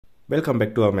Welcome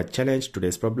back to our math challenge.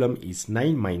 Today's problem is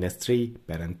 9 minus 3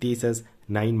 parentheses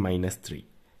 9 minus 3.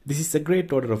 This is a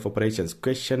great order of operations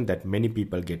question that many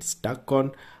people get stuck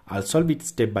on. I'll solve it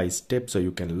step by step so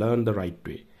you can learn the right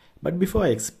way. But before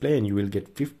I explain, you will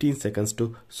get 15 seconds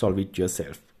to solve it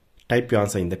yourself. Type your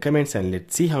answer in the comments and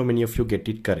let's see how many of you get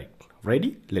it correct.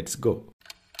 Ready? Let's go.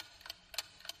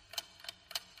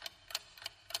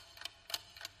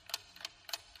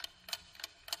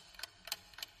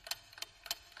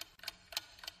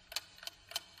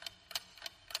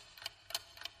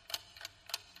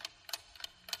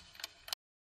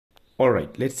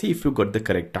 Alright, let's see if you got the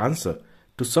correct answer.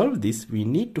 To solve this, we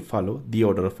need to follow the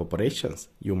order of operations.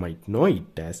 You might know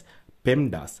it as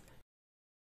PEMDAS.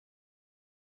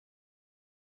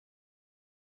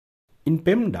 In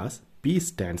PEMDAS, P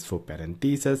stands for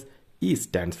parentheses, E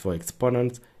stands for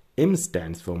exponents, M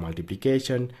stands for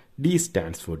multiplication, D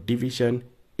stands for division,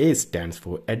 A stands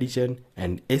for addition,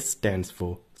 and S stands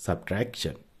for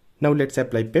subtraction. Now let's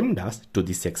apply PEMDAS to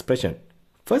this expression.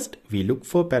 First, we look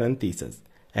for parentheses.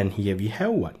 And here we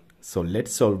have one. So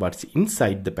let's solve what's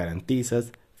inside the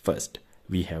parentheses. First,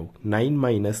 we have 9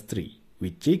 minus 3,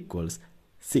 which equals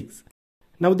 6.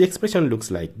 Now the expression looks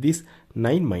like this: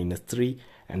 9 minus 3,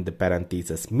 and the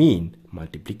parentheses mean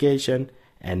multiplication,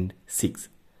 and 6.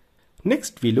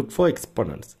 Next, we look for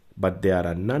exponents, but there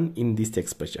are none in this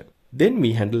expression. Then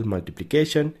we handle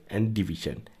multiplication and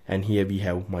division. And here we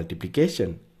have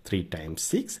multiplication. 3 times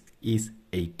 6 is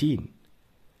 18.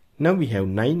 Now we have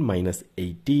 9 minus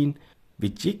 18,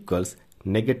 which equals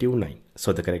negative 9.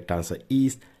 So the correct answer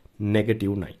is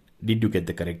negative 9. Did you get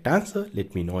the correct answer?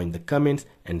 Let me know in the comments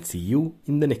and see you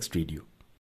in the next video.